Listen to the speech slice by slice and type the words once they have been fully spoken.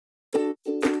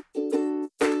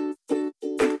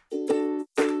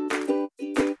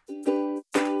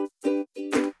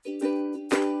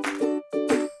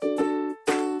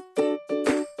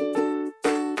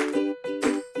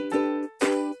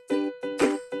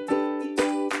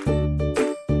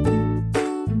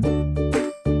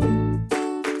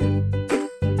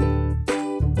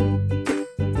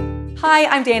Hi,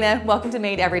 I'm Dana. Welcome to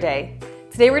Made Every Day.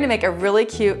 Today we're gonna make a really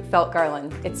cute felt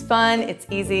garland. It's fun, it's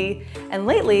easy, and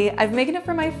lately I've making it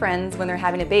for my friends when they're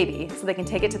having a baby so they can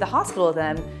take it to the hospital with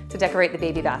them to decorate the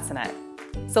baby bassinet.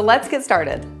 So let's get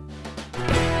started.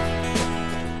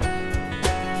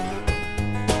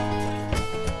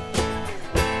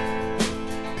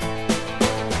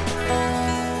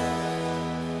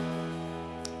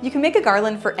 You can make a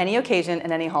garland for any occasion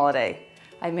and any holiday.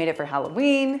 I've made it for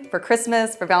Halloween, for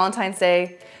Christmas, for Valentine's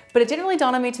Day, but it didn't really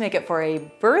dawn on me to make it for a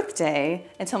birthday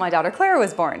until my daughter Clara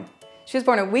was born. She was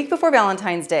born a week before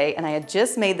Valentine's Day, and I had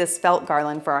just made this felt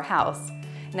garland for our house.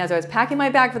 And as I was packing my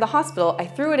bag for the hospital, I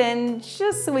threw it in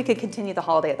just so we could continue the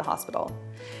holiday at the hospital.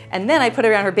 And then I put it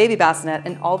around her baby bassinet,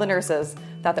 and all the nurses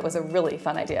thought that was a really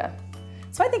fun idea.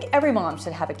 So I think every mom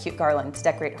should have a cute garland to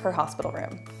decorate her hospital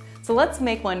room. So let's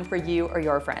make one for you or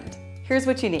your friend. Here's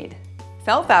what you need.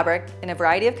 Felt fabric in a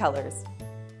variety of colors.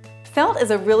 Felt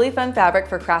is a really fun fabric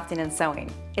for crafting and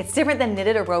sewing. It's different than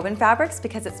knitted or woven fabrics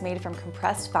because it's made from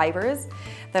compressed fibers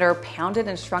that are pounded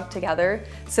and shrunk together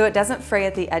so it doesn't fray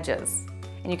at the edges.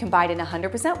 And you can buy it in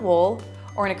 100% wool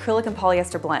or in acrylic and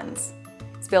polyester blends.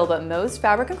 It's available at most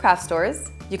fabric and craft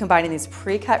stores. You can buy it in these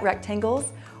pre-cut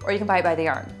rectangles or you can buy it by the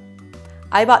yarn.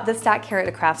 I bought this stack here at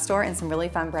a craft store in some really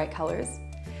fun bright colors.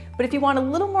 But if you want a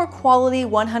little more quality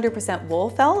 100%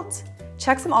 wool felt,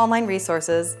 check some online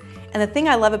resources, and the thing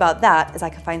I love about that is I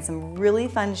can find some really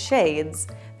fun shades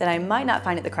that I might not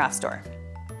find at the craft store.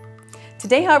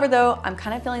 Today, however, though, I'm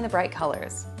kind of feeling the bright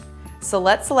colors. So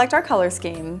let's select our color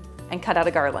scheme and cut out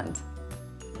a garland.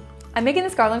 I'm making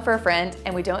this garland for a friend,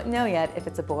 and we don't know yet if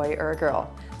it's a boy or a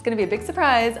girl. It's gonna be a big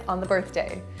surprise on the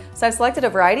birthday. So I've selected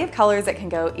a variety of colors that can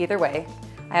go either way.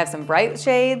 I have some bright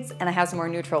shades, and I have some more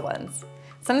neutral ones.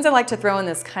 Sometimes I like to throw in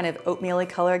this kind of oatmeal-y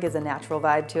color, gives a natural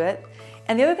vibe to it.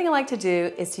 And the other thing I like to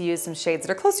do is to use some shades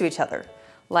that are close to each other,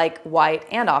 like white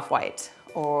and off-white,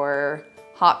 or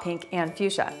hot pink and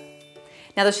fuchsia.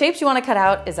 Now the shapes you want to cut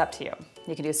out is up to you.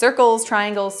 You can do circles,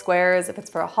 triangles, squares, if it's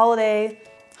for a holiday,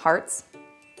 hearts,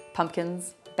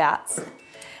 pumpkins, bats.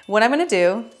 What I'm going to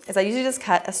do is I usually just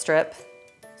cut a strip,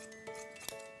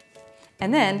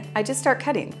 and then I just start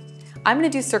cutting. I'm going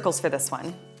to do circles for this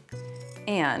one,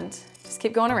 and just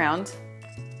keep going around.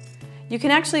 You can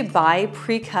actually buy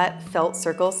pre-cut felt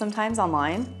circles sometimes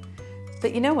online,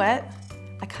 but you know what?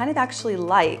 I kind of actually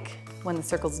like when the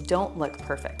circles don't look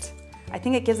perfect. I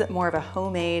think it gives it more of a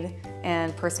homemade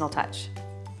and personal touch.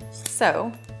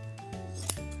 So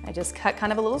I just cut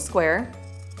kind of a little square.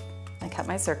 I cut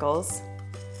my circles,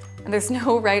 and there's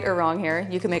no right or wrong here.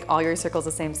 You can make all your circles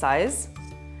the same size.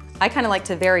 I kind of like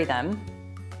to vary them,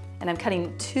 and I'm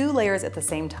cutting 2 layers at the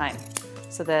same time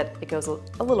so that it goes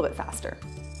a little bit faster.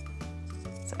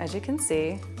 So as you can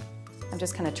see, I'm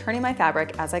just kind of turning my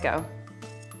fabric as I go.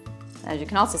 As you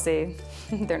can also see,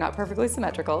 they're not perfectly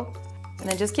symmetrical. And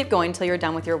then just keep going until you're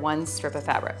done with your one strip of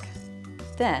fabric.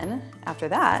 Then, after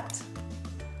that,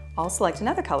 I'll select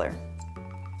another color.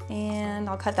 And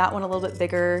I'll cut that one a little bit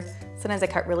bigger. Sometimes I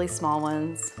cut really small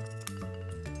ones.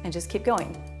 And just keep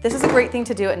going. This is a great thing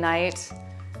to do at night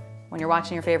when you're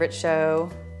watching your favorite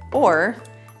show, or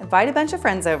invite a bunch of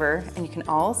friends over and you can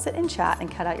all sit and chat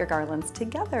and cut out your garlands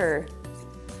together.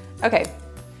 Okay,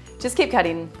 just keep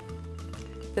cutting.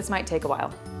 This might take a while.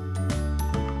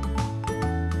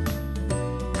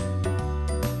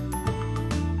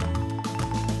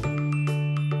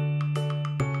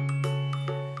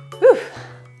 Whew,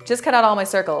 just cut out all my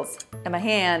circles and my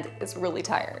hand is really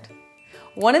tired.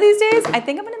 One of these days, I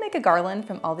think I'm gonna make a garland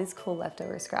from all these cool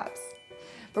leftover scraps.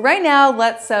 But right now,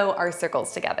 let's sew our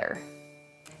circles together.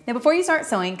 Now before you start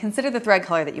sewing, consider the thread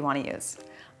color that you want to use.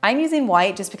 I'm using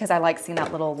white just because I like seeing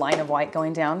that little line of white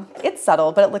going down. It's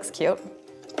subtle, but it looks cute.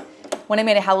 When I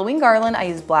made a Halloween garland, I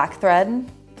used black thread.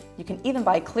 You can even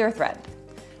buy clear thread.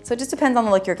 So it just depends on the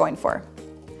look you're going for.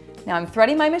 Now I'm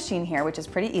threading my machine here, which is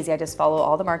pretty easy. I just follow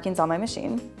all the markings on my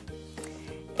machine.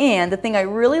 And the thing I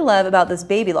really love about this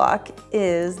baby lock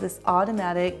is this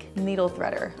automatic needle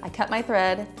threader. I cut my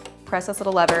thread, press this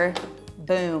little lever,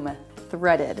 boom,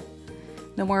 threaded.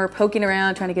 No more poking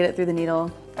around trying to get it through the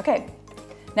needle. Okay,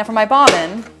 now for my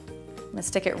bobbin, I'm gonna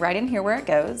stick it right in here where it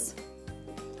goes.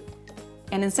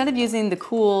 And instead of using the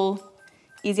cool,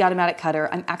 easy automatic cutter,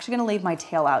 I'm actually gonna leave my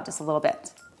tail out just a little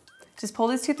bit. Just pull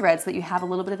these 2 threads so that you have a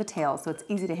little bit of a tail so it's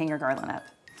easy to hang your garland up.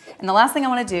 And the last thing I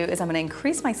wanna do is I'm gonna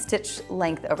increase my stitch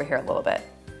length over here a little bit,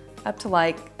 up to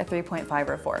like a 3.5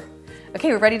 or a 4. Okay,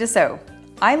 we're ready to sew.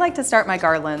 I like to start my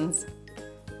garlands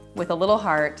with a little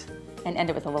heart and end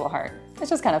it with a little heart. It's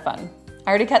just kind of fun. I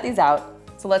already cut these out,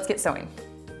 so let's get sewing.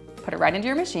 Put it right into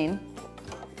your machine.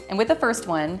 And with the first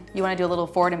one, you want to do a little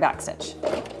forward and back stitch.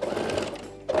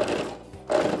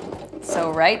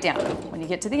 sew right down. When you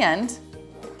get to the end,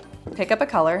 pick up a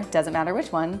color, doesn't matter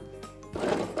which one,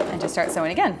 and just start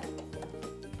sewing again.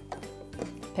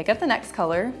 Pick up the next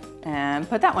color and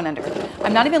put that one under.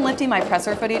 I'm not even lifting my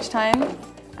presser foot each time.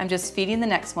 I'm just feeding the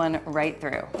next one right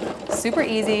through. Super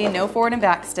easy, no forward and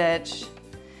back stitch.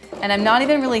 And I'm not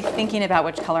even really thinking about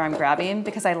which color I'm grabbing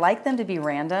because I like them to be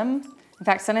random. In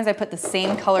fact, sometimes I put the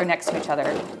same color next to each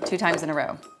other 2 times in a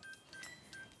row.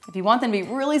 If you want them to be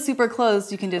really super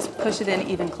close, you can just push it in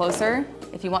even closer.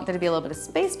 If you want there to be a little bit of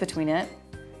space between it,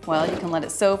 well, you can let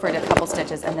it sew for a couple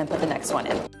stitches and then put the next one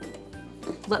in.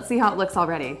 Let's see how it looks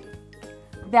already.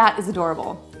 That is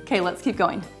adorable. Okay, let's keep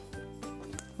going.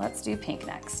 Let's do pink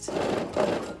next.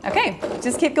 Okay,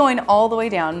 just keep going all the way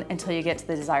down until you get to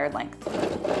the desired length.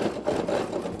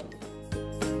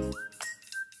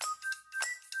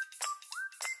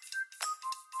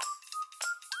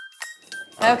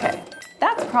 Okay,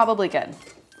 that's probably good.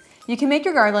 You can make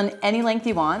your garland any length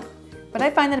you want, but I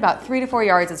find that about 3 to 4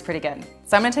 yards is pretty good.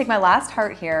 So I'm gonna take my last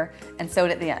heart here and sew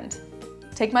it at the end.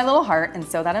 Take my little heart and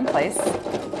sew that in place.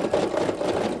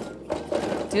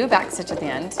 Do a back stitch at the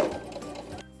end.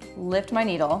 Lift my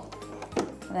needle,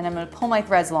 and then I'm gonna pull my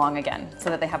threads long again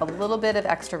so that they have a little bit of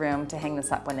extra room to hang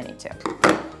this up when they need to.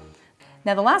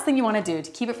 Now the last thing you wanna do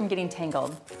to keep it from getting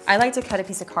tangled, I like to cut a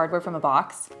piece of cardboard from a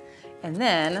box, and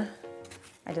then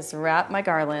I just wrap my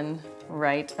garland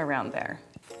right around there.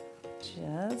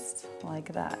 Just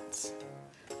like that.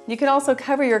 You could also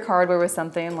cover your cardboard with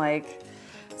something like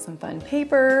some fun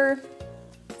paper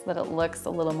so that it looks a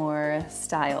little more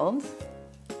styled.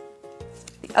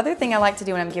 The other thing I like to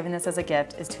do when I'm giving this as a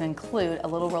gift is to include a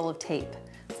little roll of tape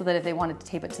so that if they wanted to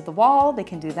tape it to the wall, they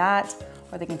can do that,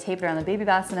 or they can tape it around the baby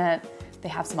bassinet. They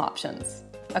have some options.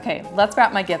 Okay, let's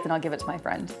wrap my gift and I'll give it to my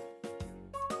friend.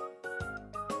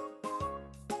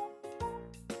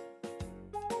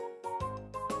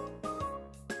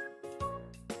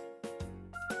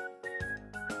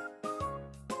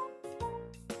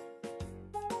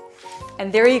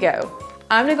 And there you go.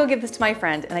 I'm gonna go give this to my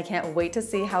friend and I can't wait to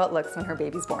see how it looks when her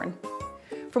baby's born.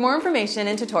 For more information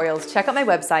and tutorials, check out my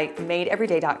website,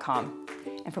 madeeveryday.com.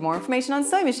 And for more information on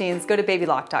sewing machines, go to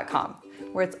babylock.com,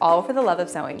 where it's all for the love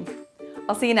of sewing.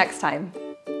 I'll see you next time.